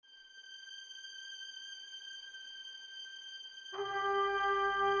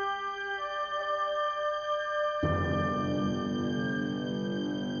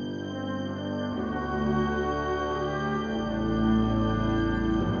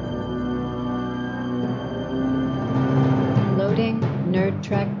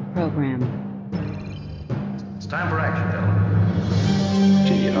Trek program. It's time for action, gentlemen.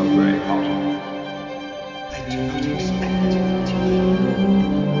 Gee, how great. Awesome. I do not expect to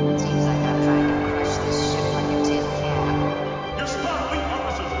live. Seems like I'm trying to crush this ship like a tin can. You're Starfleet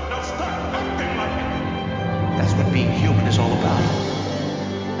officers. Now start acting like it. That's what being human is all about.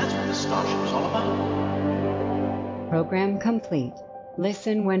 That's what the starship is all about. Program complete.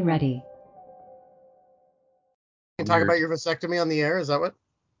 Listen when ready. You can talk about your vasectomy on the air, is that what?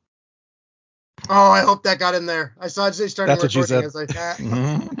 Oh, I hope that got in there. I saw it starting That's what you recording. said.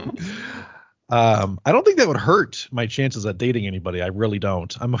 I I don't think that would hurt my chances at dating anybody. I really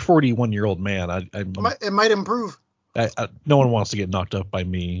don't. I'm a 41-year-old man. it might improve. No one wants to get knocked up by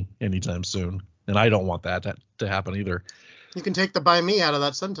me anytime soon, and I don't want that to happen either. You can take the "by me" out of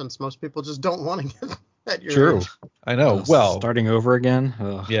that sentence. Most people just don't want to get at your True. age. I know. Well, starting over again.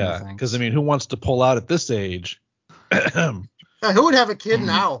 Ugh, yeah, no because I mean, who wants to pull out at this age? Who would have a kid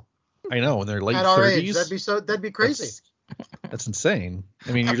now? I know, in their late At our 30s. age, that'd be crazy. That's insane.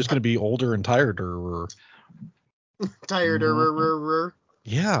 I mean, you're just going to be older and tired Tired or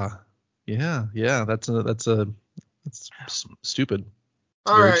Yeah. That's stupid.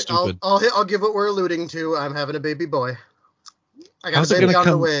 All Very right, stupid. I'll give what we're alluding to. I'm having a baby boy. I got How's a it baby gonna on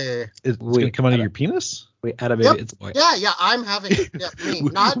come? the way. It's going to come out of your penis? We had a baby. Yep. It's a boy. Yeah, I'm having it. Yeah, me,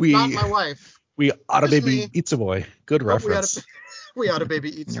 not my wife. We ought a Just baby me. eats a boy. Good But reference. we ought a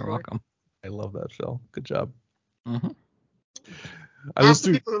baby eats. You're a boy. welcome. I love that, Phil. Good job. Mm-hmm. Half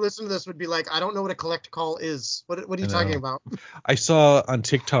the people who listen to this would be like, I don't know what a collect call is. What are you talking about? I saw on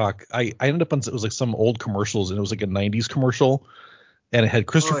TikTok, I ended up on, it was like some old commercials, and it was like a 90s commercial, and it had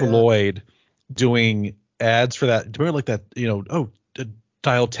Christopher Lloyd doing ads for that. Remember like that,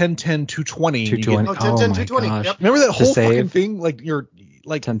 dial 1010 220. 220. Oh, 10, 10, 220. Gosh. Yep. Remember that whole save. fucking thing? Like you're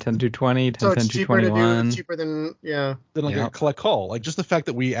like 1010 220, 1010 So it's cheaper to do. 221. It's cheaper than Than like a collect call. Like just the fact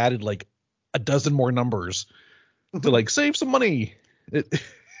that we added like a dozen more numbers to like save some money.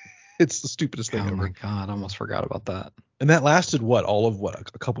 It's the stupidest thing ever. Oh my god, I almost forgot about that. And that lasted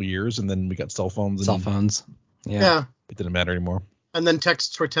a couple years, and then we got cell phones. Cell phones. Yeah. It didn't matter anymore. And then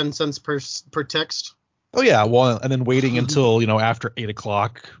texts were 10 cents per text. Oh yeah, well, and then waiting until after 8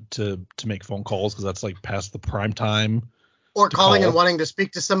 o'clock to make phone calls because that's like past the prime time. Or calling and wanting to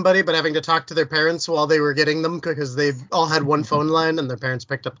speak to somebody, but having to talk to their parents while they were getting them because they all had one phone line and their parents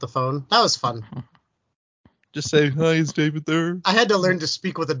picked up the phone. That was fun. Just say, hi, is David there? I had to learn to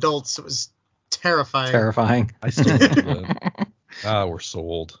speak with adults. It was terrifying. I still do that. We're so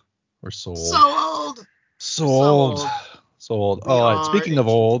old. We're so old. So old. All right, speaking of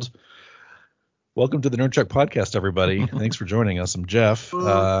old, welcome to the Nerd Trek podcast, everybody. Thanks for joining us. I'm Jeff,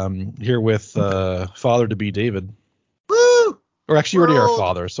 here with father-to-be David. Woo! Or actually, you already are a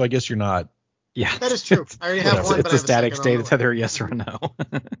father, so I guess you're not. Yeah, that is true. I already have one, it's but a I have static a state. It's either a yes or a no.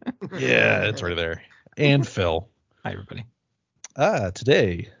 Yeah, it's right there. And Phil. Hi, everybody.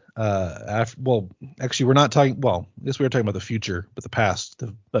 Today, actually, we're not talking. Well, I guess we were talking about the future, but the past,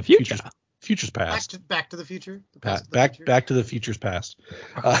 the future. Future's past. Back to the future. Back to the future's past.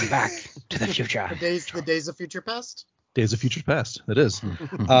 Back to the future. The days of future past. Days of Future's Past. It is.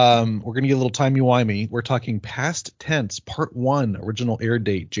 We're going to get a little timey-wimey. We're talking Past Tense, Part 1, original air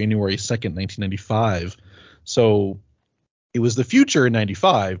date, January 2nd, 1995. So it was the future in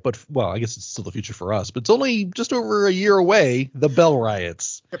 95, but, well, I guess it's still the future for us. But it's only just over a year away, the Bell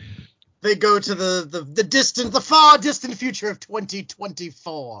Riots. Yep. They go to the far distant future of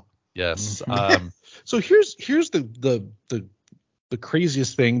 2024. Yes. So here's the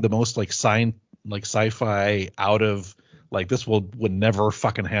craziest thing, the most like sci-fi out of like this would never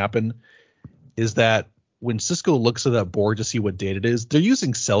fucking happen, is that when Cisco looks at that board to see what date it is, they're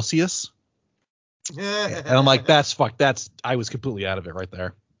using Celsius. And I'm like, I was completely out of it right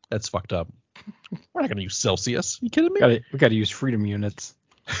there. That's fucked up. We're not going to use Celsius. Are you kidding me? We got to use freedom units.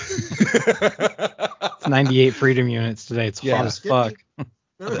 It's 98 freedom units today. It's hot as fuck.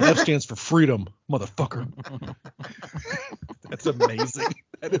 The F stands for freedom, motherfucker. That's amazing.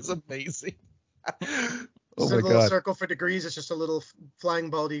 That is amazing. Oh my a little god. Circle for degrees. It's just a little flying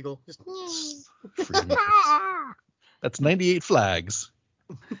bald eagle. Just That's 98 flags.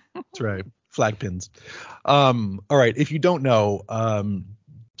 That's right. Flag pins. All right. If you don't know,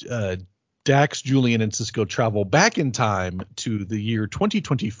 Dax, Julian, and Cisco travel back in time to the year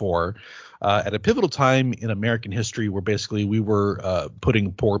 2024 at a pivotal time in American history where basically we were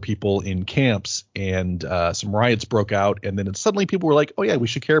putting poor people in camps, and some riots broke out, and then suddenly people were like, oh yeah, we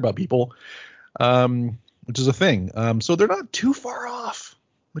should care about people, which is a thing. So they're not too far off,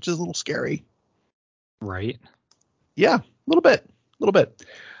 which is a little scary. Right. Yeah, a little bit.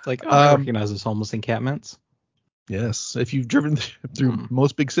 It's like, I recognize those homeless encampments. Yes, if you've driven through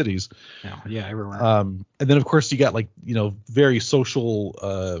most big cities. No, yeah, everywhere. And then of course you got like, very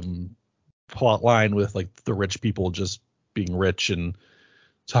social plot line with like the rich people just being rich and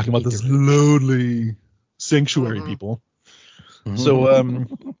talking about this lonely sanctuary people. So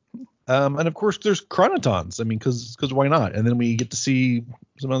and of course there's chronotons. I mean, because why not? And then we get to see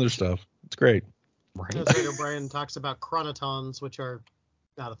some other stuff. It's great. Right. As Raider Brian talks about chronotons, which are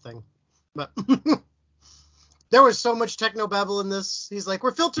not a thing, but there was so much technobabble in this. He's like,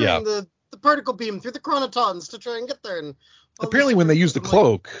 we're filtering the particle beam through the chronotons to try and get there. And apparently when they use the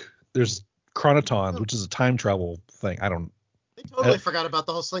cloak, there's chronotons, which is a time travel thing. They totally forgot about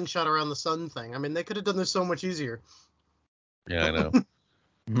the whole slingshot around the sun thing. I mean, they could have done this so much easier. Yeah, I know.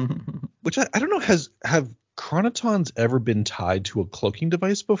 Which I don't know, have chronotons ever been tied to a cloaking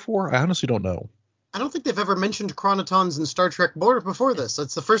device before? I honestly don't know. I don't think they've ever mentioned chronotons in Star Trek before this.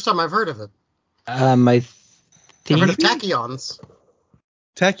 It's the first time I've heard of it. I I've heard of think tachyons.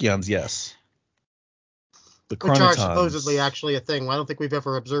 Tachyons, yes. The Which chronotons are supposedly actually a thing. I don't think we've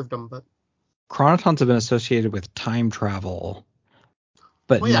ever observed them, but chronotons have been associated with time travel,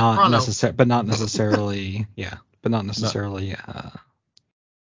 but Well, yeah, not chrono. but not necessarily,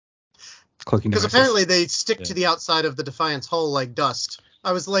 cloaking because devices. apparently they stick to the outside of the Defiance hull like dust.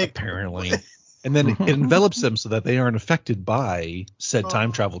 I was like, apparently. And then it envelops them so that they aren't affected by said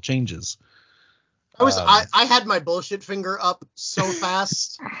time travel changes. I had my bullshit finger up so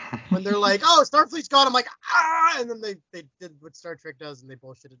fast when they're like, oh, Starfleet's gone. I'm like, and then they did what Star Trek does and they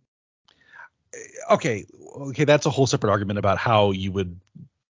bullshitted. Okay, that's a whole separate argument about how you would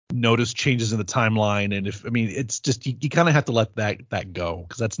notice changes in the timeline, and it's just you kind of have to let that go,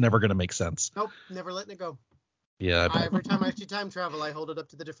 because that's never going to make sense. Nope, never letting it go. Yeah, every time I see time travel, I hold it up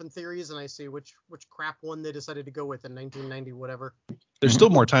to the different theories and I see which crap one they decided to go with in 1990 whatever. There's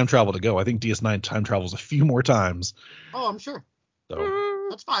still more time travel to go. I think DS9 time travels a few more times. Oh, I'm sure. So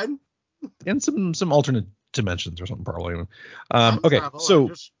that's fine. And some alternate dimensions or something probably. Okay, travel, so I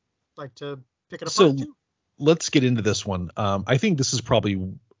just like to pick it apart too. Let's get into this one. I think this is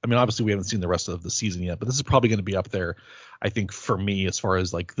probably, obviously we haven't seen the rest of the season yet, but this is probably going to be up there, I think, for me, as far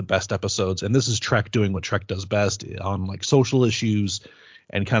as like the best episodes. And this is Trek doing what Trek does best on like social issues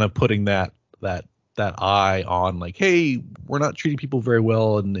and kind of putting that eye on like, hey, we're not treating people very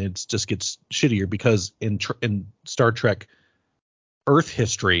well, and it just gets shittier, because in Star Trek Earth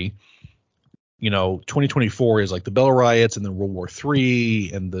history, 2024 is like the Bell Riots, and then World War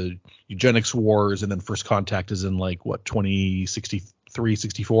III and the eugenics wars, and then First Contact is in like what, 2063,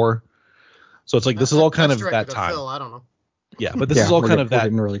 64. So it's like this is all kind of that time. Phil, I don't know. Yeah, but this is all kind of that. We're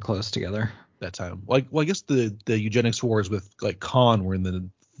getting really close together. That time. Well, I guess the eugenics wars with like Khan were in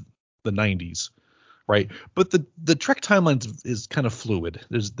the 90s, right? But the Trek timeline is kind of fluid.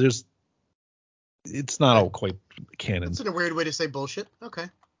 It's not all quite canon. It's in a weird way to say bullshit. Okay.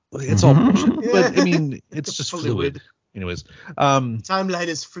 It's all bullshit, but it's just fluid. Anyways, timeline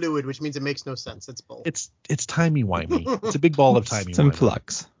is fluid, which means it makes no sense. It's bull. It's timey-wimey. It's a big ball of timey-wimey. It's in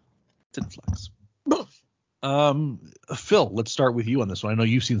flux. Phil, let's start with you on this one. I know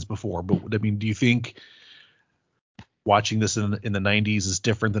you've seen this before, but do you think watching this in the 90s is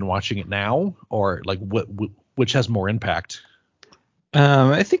different than watching it now, or like which has more impact?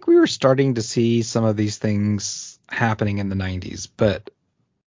 I think we were starting to see some of these things happening in the 90s, but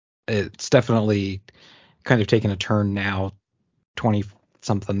it's definitely kind of taken a turn now, 20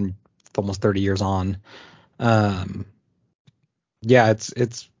 something, almost 30 years on. Yeah,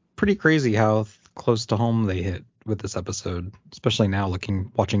 it's pretty crazy how close to home they hit with this episode, especially now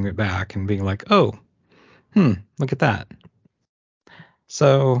watching it back and being like, oh, look at that.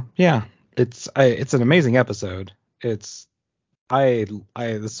 So yeah, it's an amazing episode. This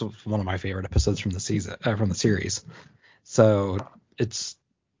is one of my favorite episodes from the season, from the series. So it's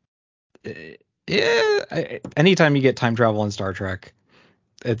anytime you get time travel in Star Trek,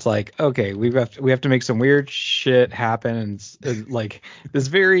 it's like, okay, we have to make some weird shit happen, and like this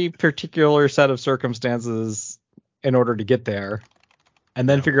very particular set of circumstances in order to get there, and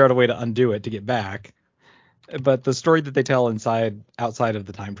then figure out a way to undo it to get back. But the story that they tell outside of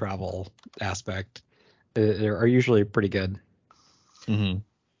the time travel aspect are usually pretty good. Mm-hmm.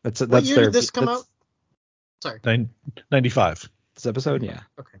 What year did this come out? Sorry. 95. This episode, yeah.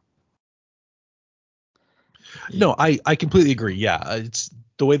 Okay. No, I completely agree. Yeah, it's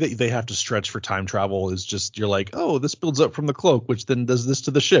the way that they have to stretch for time travel is just, you're like, oh, this builds up from the cloak, which then does this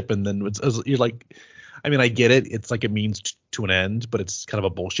to the ship, and then you're like, I get it. It's like a means to an end, but it's kind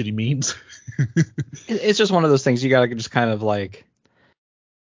of a bullshitty means. It's just one of those things you gotta just kind of like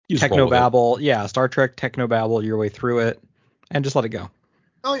technobabble. Yeah, Star Trek technobabble your way through it and just let it go.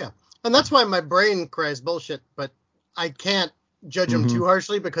 Oh yeah, and that's why my brain cries bullshit, but I can't judge them too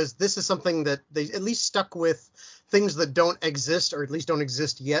harshly, because this is something that they at least stuck with. Things that don't exist, or at least don't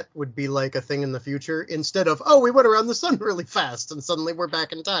exist yet, would be like a thing in the future, instead of, oh, we went around the sun really fast and suddenly we're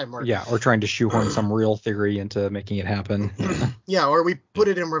back in time. Or or trying to shoehorn some real theory into making it happen. yeah, or we put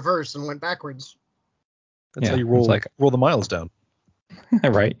it in reverse and went backwards. That's Yeah, how you it's like- roll the miles down.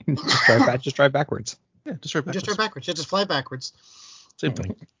 Right? Just drive backwards. Yeah, just right backwards. Just drive backwards. Yeah, just fly backwards. Same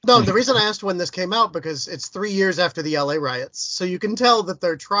thing. No, the reason I asked when this came out, because it's 3 years after the LA riots, so you can tell that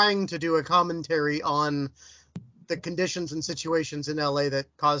they're trying to do a commentary on the conditions and situations in LA that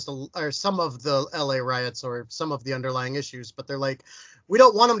caused or some of the LA riots, or some of the underlying issues. But they're like, we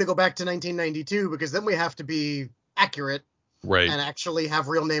don't want them to go back to 1992, because then we have to be accurate, Right. and actually have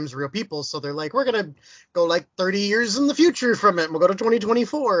real names, real people. So they're like, we're gonna go like 30 years in the future from it. We'll go to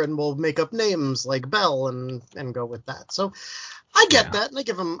 2024 and we'll make up names like Bell and go with that. So I get that, and I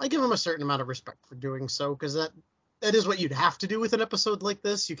give him a certain amount of respect for doing so, because that is what you'd have to do with an episode like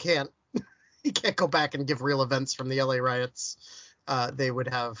this. You can't go back and give real events from the LA riots. They would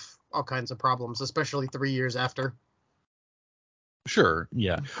have all kinds of problems, especially 3 years after. Sure.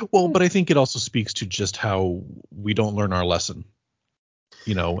 Yeah. Well, but I think it also speaks to just how we don't learn our lesson.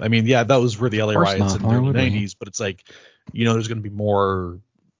 You know, I mean, yeah, that was where the LA riots in the early 90s, but it's like, you know, there's going to be more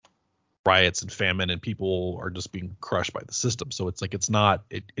riots and famine, and people are just being crushed by the system. So it's like,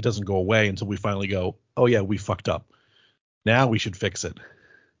 it doesn't go away until we finally go, oh yeah, we fucked up. Now we should fix it.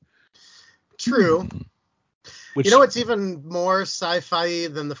 True. Which, you know what's even more sci-fi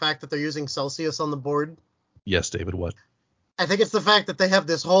than the fact that they're using Celsius on the board? Yes, David, what? I think it's the fact that they have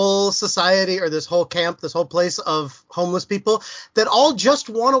this whole society, or this whole camp, this whole place of homeless people that all just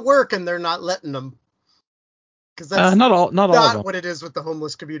want to work, and they're not letting them. Because that's not all of them. what it is with the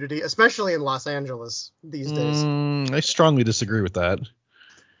homeless community, especially in Los Angeles these days. I strongly disagree with that.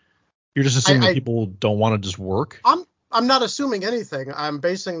 You're just assuming that people don't want to just work? I'm not assuming anything. I'm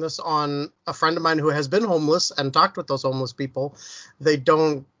basing this on a friend of mine who has been homeless and talked with those homeless people.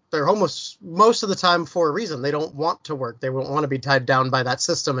 They're homeless most of the time for a reason. They don't want to work. They won't want to be tied down by that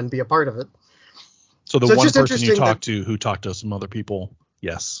system and be a part of it. So the one person you talked to who talked to some other people,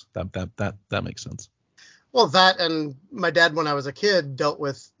 yes, that makes sense. Well, that, and my dad, when I was a kid, dealt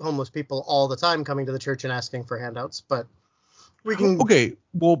with homeless people all the time, coming to the church and asking for handouts. But we can. Okay,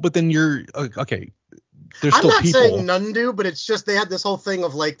 well, but then you're okay. There's I'm still not people. saying none do, but it's just they had this whole thing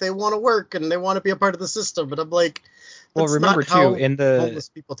of like they want to work and they want to be a part of the system. But I'm like, well, remember too, homeless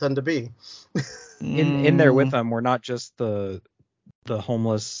people tend to be. in there with them, we're not just the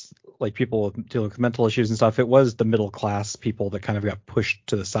homeless, like people dealing with mental issues and stuff. It was the middle class people that kind of got pushed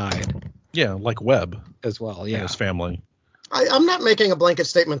to the side. Yeah, like Webb as well. Yeah, and his family. I'm not making a blanket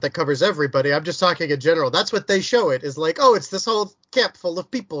statement that covers everybody. I'm just talking in general. That's what they show it is like. Oh, it's this whole camp full of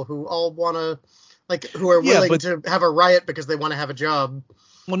people who all want to, like, who are willing to have a riot because they want to have a job.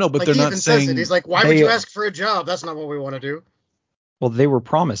 Well, no, but like, they're he not even saying. Says it. He's like, why would you ask for a job? That's not what we want to do. Well, they were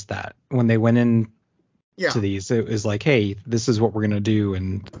promised that when they went in to these. It was like, hey, this is what we're going to do,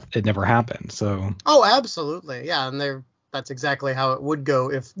 and it never happened. So. Oh, absolutely. Yeah, and that's exactly how it would go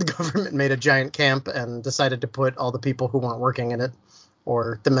if the government made a giant camp and decided to put all the people who weren't working in it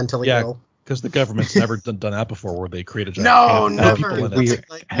or the mentally ill. Because the government's never done that before, where they create a giant camp and never. people in it.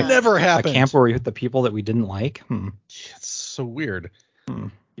 Never happened. A camp where we hit the people that we didn't like. It's so weird.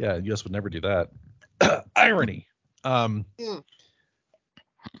 Yeah, U.S. would never do that. Irony.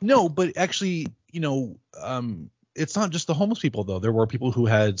 No, but actually, it's not just the homeless people, though. There were people who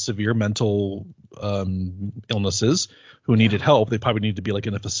had severe mental illnesses who needed help. They probably need to be like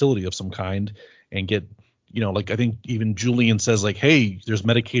in a facility of some kind and get, like I think even Julian says like, hey, there's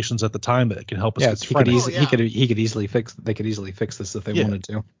medications at the time that can help us. He could easily fix. They could easily fix this if they wanted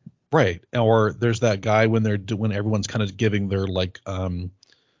to. Right. Or there's that guy when everyone's kind of giving their like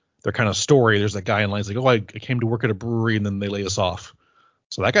their kind of story. There's that guy in line like, oh, I came to work at a brewery and then they lay us off.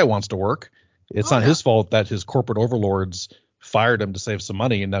 So that guy wants to work. It's not his fault that his corporate overlords fired him to save some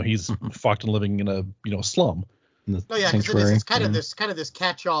money, and now he's fucked and living in a slum. Oh yeah, because it's kind of this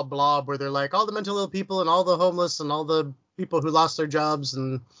catch-all blob where they're like all the mental ill people and all the homeless and all the people who lost their jobs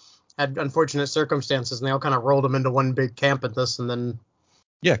and had unfortunate circumstances, and they all kind of rolled them into one big camp at this, and then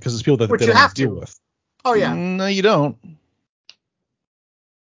because it's people that they don't have to deal with. Oh yeah. No, you don't.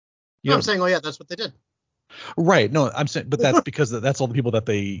 I'm saying, that's what they did. Right. No, I'm saying, but that's because that's all the people that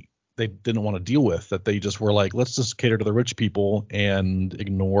they didn't want to deal with, that they just were like, let's just cater to the rich people and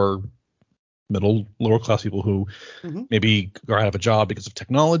ignore lower class people who maybe are out of a job because of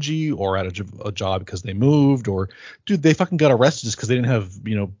technology or out of a job because they moved, or dude, they fucking got arrested just because they didn't have,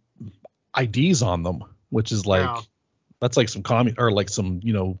 IDs on them, which is like, That's like some or like some,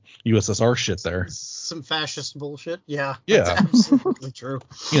 USSR shit there. Some fascist bullshit. Yeah. Yeah. That's absolutely true.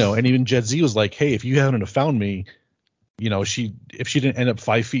 And even Jet Z was like, hey, if you hadn't have found me, if she didn't end up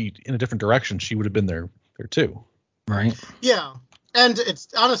 5 feet in a different direction, she would have been there too. Right. Yeah. And it's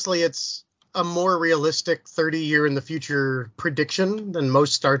a more realistic 30-year in the future prediction than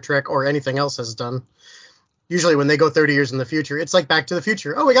most Star Trek or anything else has done. Usually when they go 30 years in the future, it's like Back to the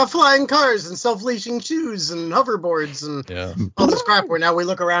Future. Oh, we got flying cars and self-leashing shoes and hoverboards and all this crap, where now we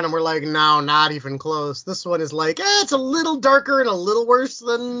look around and we're like, no, not even close. This one is like, it's a little darker and a little worse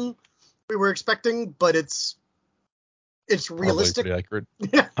than we were expecting, but it's realistic. Probably pretty accurate.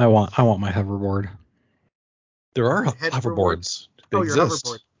 Yeah. I want my hoverboard. There are Head hoverboards. They your exist.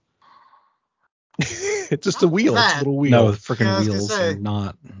 hoverboard. It's just Not a wheel. It's a bad. little wheel. No, with freaking Yeah, I was gonna wheels say. and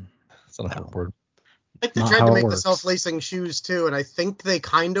not. It's not a hoverboard. I think they Not tried how to it make the works. self-lacing shoes too, and I think they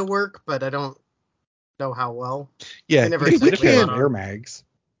kind of work, but I don't know how well. Yeah, They never we exactly can't. got Air on. mags.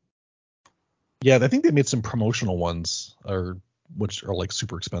 Yeah, I think they made some promotional ones, which are like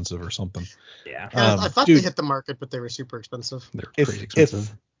super expensive or something. Yeah. Yeah, I thought dude, they hit the market, but they were super expensive. They're if pretty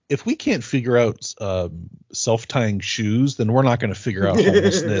expensive. if we can't figure out self-tying shoes, then we're not going to figure out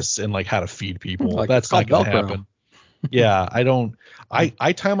homelessness and like how to feed people. Like, That's it's not called going to Velcro. happen. Yeah, I don't.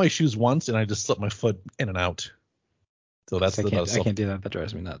 I tie my shoes once and I just slip my foot in and out. So that's I can't do that. That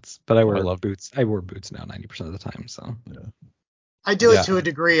drives me nuts. But I wear boots. I wear boots now 90% of the time. So I do Yeah. it to a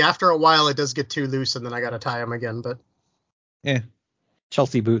degree. After a while, it does get too loose, and then I got to tie them again. But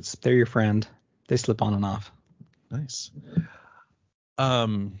Chelsea boots, they're your friend. They slip on and off. Nice.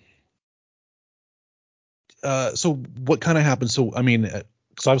 So what kind of happens? So I mean,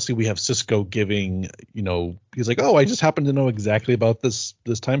 because obviously we have Cisco giving, he's like, oh, I just happen to know exactly about this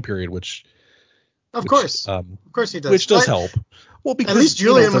time period, which of course he does. which does But help. Well, because at least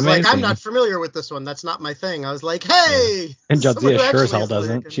Julian it's was like, I'm amazing. not familiar with this one. That's not my thing. I was like, hey. And someone Jadzia who sure as actually hell is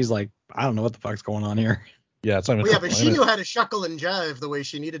doesn't. like- She's like, I don't know what the fuck's going on here. yeah, it's not even. Well, yeah, but she knew how to shuckle and jive the way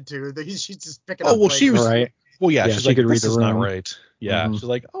she needed to. She's just picking Oh up. well, like, she was. Right. Well, yeah, Yeah, she's she like, could read this the is not room. right. Yeah, Mhm. she's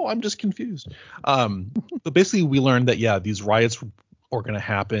like, oh, I'm just confused. But basically, we learned that these riots are going to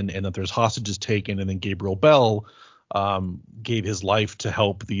happen, and that there's hostages taken, and then Gabriel Bell gave his life to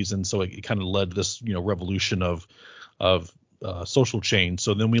help these, and so it kind of led to this revolution of social change.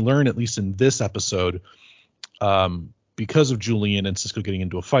 So then we learn, at least in this episode, because of Julian and Cisco getting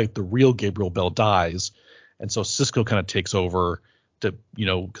into a fight, the real Gabriel Bell dies, and so Cisco kind of takes over to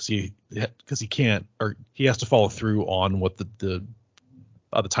because he can't, or he has to follow through on what the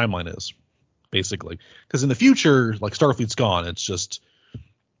timeline is, basically, because in the future, like, Starfleet's gone, it's just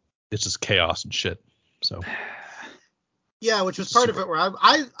chaos and shit. So yeah, which was part of it, where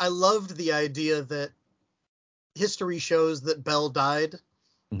I loved the idea that history shows that Bell died,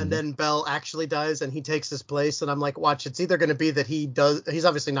 Mhm. and then Bell actually dies and he takes his place, and I'm like, watch, it's either going to be that he's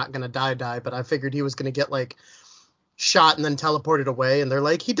obviously not going to die, but I figured he was going to get like shot and then teleported away, and they're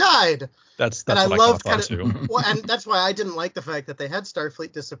like, he died. that's And what I I loved kind of thought too. well, and that's why I didn't like the fact that they had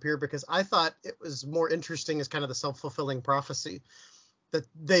Starfleet disappear, because I thought it was more interesting as kind of the self-fulfilling prophecy, that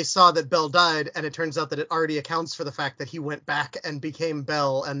they saw that Bell died, and it turns out that it already accounts for the fact that he went back and became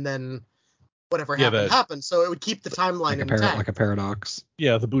Bell, and then whatever happened. So it would keep the timeline intact. Like a paradox.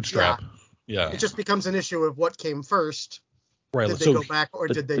 Yeah, the bootstrap. Yeah. It just becomes an issue of what came first. Right. Did they So go back, or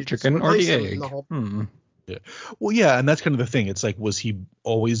did they The just chicken or replace the him in egg? the whole... well, yeah, and that's kind of the thing. It's like, was he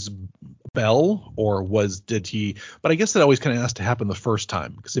always Bell, or did he? But I guess that always kind of has to happen the first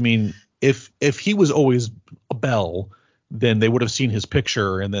time, because I mean, if he was always a Bell, then they would have seen his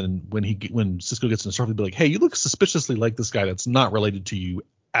picture, and then when Cisco gets in the Starfleet, they'd be like, hey, you look suspiciously like this guy that's not related to you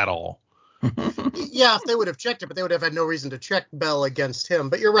at all. Yeah, if they would have checked it, but they would have had no reason to check Bell against him.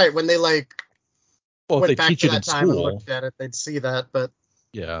 But you're right, when they Well, if went they back teach to it in that time and school, looked at it, they'd see that. But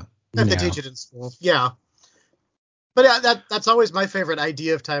yeah. if they Yeah. teach it in school, yeah. But that's always my favorite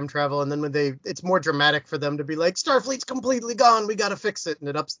idea of time travel. And then when it's more dramatic for them to be like, Starfleet's completely gone, we got to fix it, and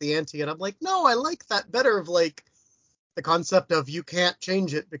it ups the ante. And I'm like, no, I like that better, of like the concept of you can't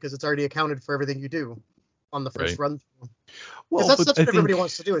change it because it's already accounted for everything you do on the first run through. Well, Because that's but what I everybody think,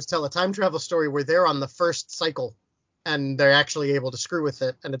 wants to do, is tell a time travel story where they're on the first cycle and they're actually able to screw with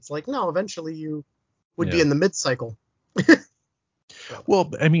it. And it's like, no, eventually you would be in the mid cycle.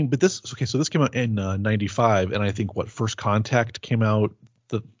 well, I mean, but this came out in 95, and I think First Contact came out,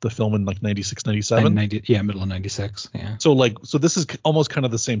 the film, in like 96, 97. Middle of 96. Yeah. So this is almost kind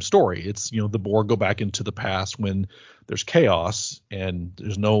of the same story. It's, the Borg go back into the past when there's chaos and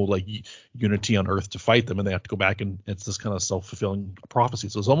there's no like unity on Earth to fight them, and they have to go back, and it's this kind of self-fulfilling prophecy.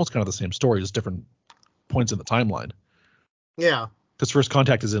 So it's almost kind of the same story, just different points in the timeline. Yeah. Because First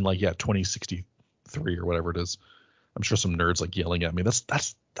Contact is in 2063 or whatever it is. I'm sure some nerds like yelling at me. That's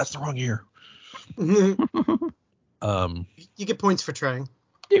the wrong year. You Um, get points for trying.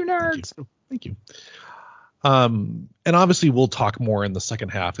 You nerds. Thank you. And obviously we'll talk more in the second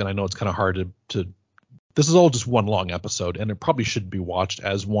half, and I know it's kind of hard to this is all just one long episode, and it probably should be watched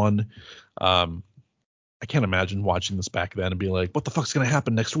as one. I can't imagine watching this back then and being like, what the fuck's going to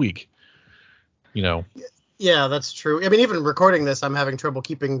happen next week? You know? Yeah, that's true. I mean, even recording this, I'm having trouble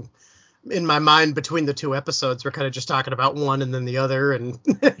keeping in my mind between the two episodes. We're kind of just talking about one and then the other. And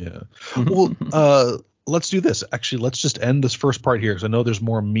Yeah. Well, let's do this. Actually, let's just end this first part here, because I know there's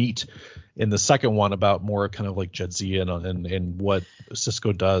more meat in the second one about more kind of like Jedzia and what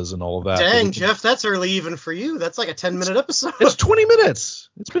Cisco does and all of that. dang, Jeff, that's early even for you. That's like a 10-minute episode. It's 20 minutes.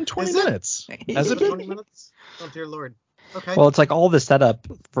 It's been 20 Is it? minutes. Has it been? 20 minutes? Oh, dear Lord. Okay. Well, it's like all the setup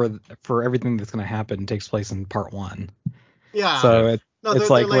for everything that's going to happen takes place in part 1. yeah. So No, it's they're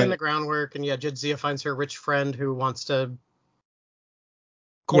like laying when- the groundwork, and yeah, Jadzia finds her rich friend who wants to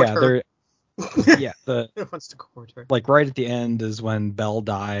court yeah, her. they're yeah, Who wants to court her. like right at the end is when Belle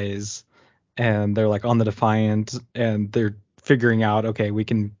dies, and they're like on the Defiant, and they're figuring out, okay, we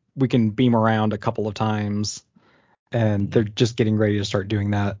can beam around a couple of times, and they're just getting ready to start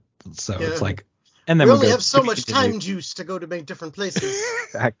doing that. So Yeah. it's like, and then We we only go have so to much continue. time juice to go to make different places.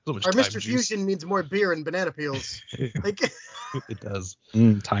 So much Our time Mr. juice. Fusion needs more beer and banana peels. Like It does.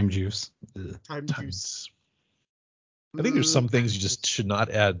 Time juice. Ugh. time Time. juice. I think there's some Mm, things you just should not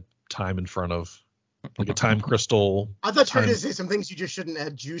add time in front of, like a time crystal. I thought you were time going to say some things you just shouldn't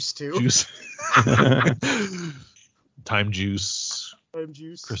add juice to. juice. Time juice. Time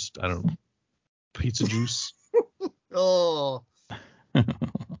juice. I don't know. Pizza juice. Oh. That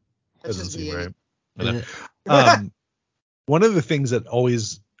That's doesn't just seem me. right. One of the things that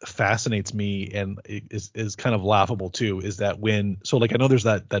always fascinates me and is kind of laughable too is that I know there's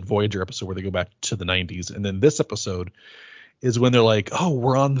that Voyager episode where they go back to the 90s, and then this episode is when they're like, oh,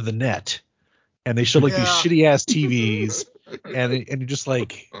 we're on the net, and they show like these Yeah. shitty ass TVs, and you're just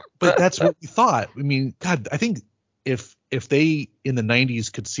like, but that's what we thought. I mean, God, I think if they in the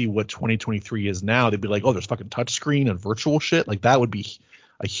 90s could see what 2023 is now, they'd be like, oh, there's fucking touchscreen and virtual shit. Like that would be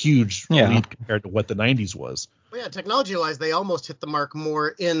a huge leap compared to what the 90s was. Well, yeah, technology-wise, they almost hit the mark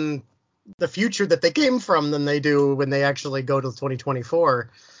more in the future that they came from than they do when they actually go to 2024.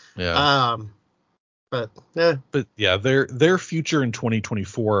 Yeah. But yeah, their future in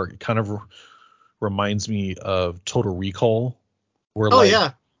 2024 kind of reminds me of Total Recall, where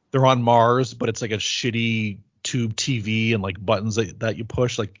they're on Mars, but it's like a shitty tube TV and like buttons that you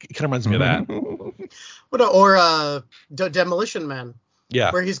push. Like it kind of reminds me of that. Or Demolition Man.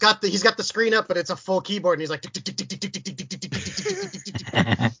 Yeah. Where he's got the screen up, but it's a full keyboard, and he's like, tick, tick, tick, tick, tick, tick, tick, tick, tick, tick, tick, tick, tick, tick, tick,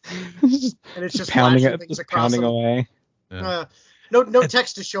 and it's just pounding flashing it, things just across pounding him. away. Yeah. No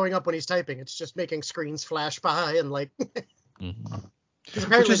text is showing up when he's typing. It's just making screens flash by and like. Mm-hmm. Because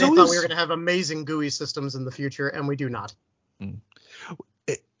apparently they thought we were going to have amazing GUI systems in the future, and we do not.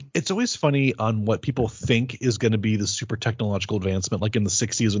 It's always funny on what people think is going to be the super technological advancement, like in the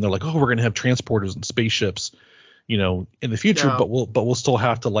 60s when they're like, oh, we're going to have transporters and spaceships, in the future, Yeah. but we'll still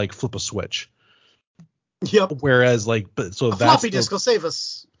have to like flip a switch. Yep. Whereas a floppy disk will save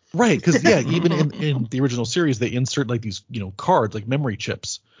us. Right, because even in the original series they insert like these cards like memory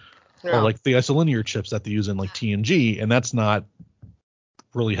chips or like the isolinear chips that they use in like TNG, and that's not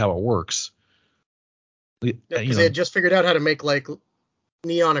really how it works. Because they had just figured out how to make like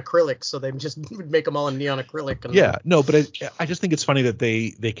neon acrylic, so they just would make them all in neon acrylic. And but I just think it's funny that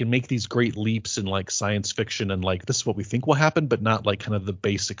they can make these great leaps in like science fiction and like this is what we think will happen, but not like kind of the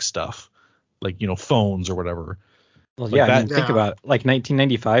basic stuff like phones or whatever. Well, like I mean, think about like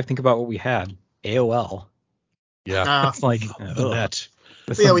 1995. Think about what we had. AOL. Yeah, It's like the net.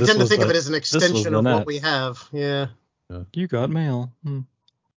 We tend to think of it as an extension of what we have. Yeah. You got mail.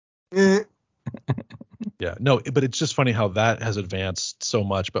 Yeah, no, but it's just funny how that has advanced so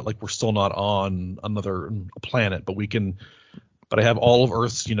much, but like we're still not on another planet, but I have all of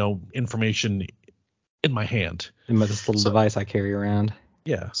Earth's, information in my hand. In this little device I carry around.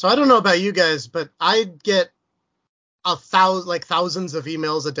 Yeah. So I don't know about you guys, but I get thousands of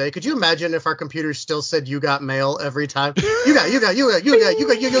emails a day. Could you imagine if our computers still said you got mail every time? You got, like,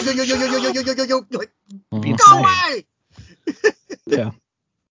 go away! Yeah.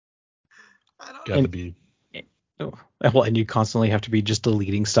 Got to be. Well, and you constantly have to be just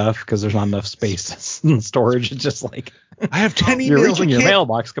deleting stuff because there's not enough space and storage. It's just like I have 10 emails. You're reaching your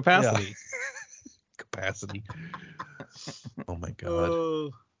mailbox capacity. Yeah. Capacity. Oh my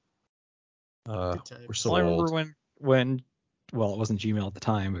god. We're so I old. remember when well, it wasn't Gmail at the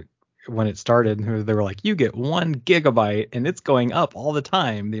time, but when it started, they were like, you get 1 gigabyte and it's going up all the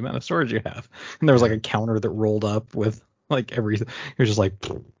time, the amount of storage you have. And there was like a counter that rolled up with like everything. It was just like,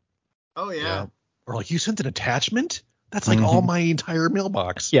 Oh yeah. Or like, you sent an attachment? That's like all my entire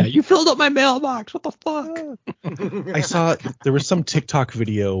mailbox. yeah, you filled up my mailbox. What the fuck? I saw there was some TikTok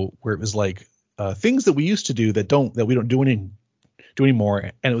video where it was like things that we used to do that we don't do anymore.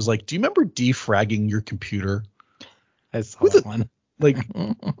 And it was like, do you remember defragging your computer? I saw that one. Like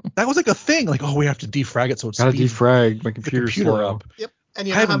that was like a thing. Like, oh, we have to defrag it so it's Gotta defrag my the computer up. Yep. And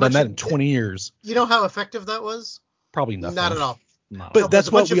you I know haven't how done much that in 20 years. You know how effective that was? Probably nothing. Not at all. No. But No, that's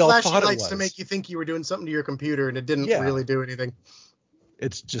a what bunch we of all flashy thought it lights was. to make you think you were doing something to your computer, and it didn't really do anything.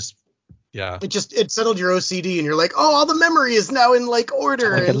 It's just, yeah. It settled your OCD, and you're like, oh, all the memory is now in like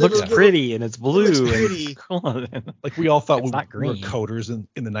order. Like, and it looks pretty and it's blue. It looks pretty. Like we all thought It's we not were green. coders in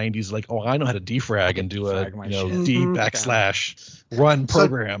the 90s. Like, oh, I know how to defrag and do defrag my shit. /run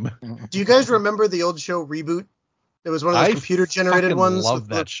program. Do you guys remember the old show Reboot? It was one of those computer-generated ones. I love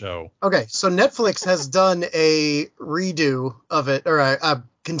that show. Okay, so Netflix has done a redo of it, or a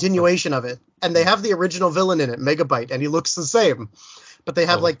continuation of it, and they have the original villain in it, Megabyte, and he looks the same. But they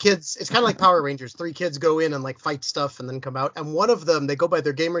have like kids. It's kind of like Power Rangers. 3 kids go in and like fight stuff and then come out. And one of them, they go by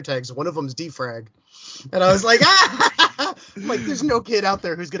their gamer tags. One of them's defrag. And I was like, like there's no kid out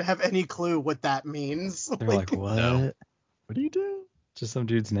there who's gonna have any clue what that means. They're like, what? No. What do you do? Just some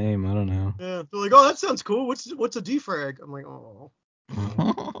dude's name. I don't know. Yeah, they're like, oh, that sounds cool. What's a defrag? I'm like, oh.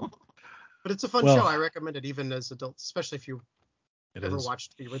 But it's a fun show. I recommend it even as adults, especially if you ever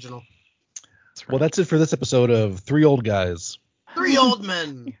watched the original. Well, that's it for this episode of 3 Old Guys. 3 old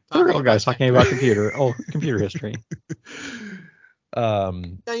men. 3 old guys talking about computer history.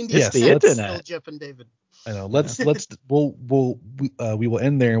 90s It's the internet. Jeff and David. I know. We will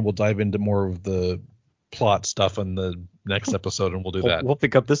end there and we'll dive into more of the plot stuff on the next episode, and we'll do that. We'll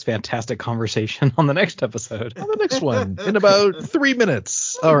pick up this fantastic conversation on the next episode. On the next one in about 3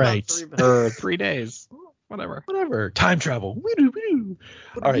 minutes. All right. Or 3 days. Whatever. Time travel.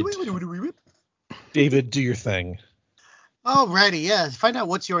 All right. David, do your thing. Alrighty, yeah. Find out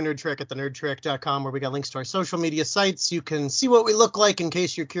what's your nerd trick at thenerdtrick.com, where we got links to our social media sites. You can see what we look like in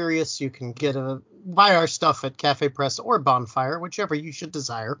case you're curious. You can buy our stuff at Cafe Press or Bonfire, whichever you should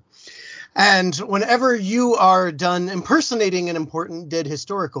desire. And whenever you are done impersonating an important dead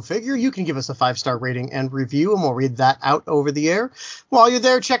historical figure, you can give us a 5-star rating and review, and we'll read that out over the air. While you're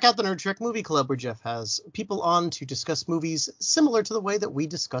there, check out the Nerd Trek Movie Club, where Jeff has people on to discuss movies similar to the way that we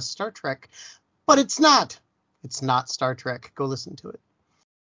discuss Star Trek. But it's not. It's not Star Trek. Go listen to it.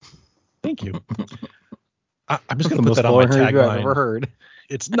 Thank you. I'm just going to put that on my tagline. I've ever heard.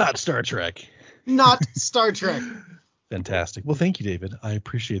 It's not Star Trek. Not Star Trek. Fantastic. Well, thank you, David. I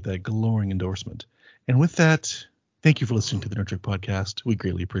appreciate that glowing endorsement. And with that, thank you for listening to the Nerd Trek Podcast. We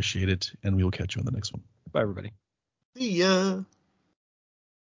greatly appreciate it, and we will catch you on the next one. Bye, everybody. See ya.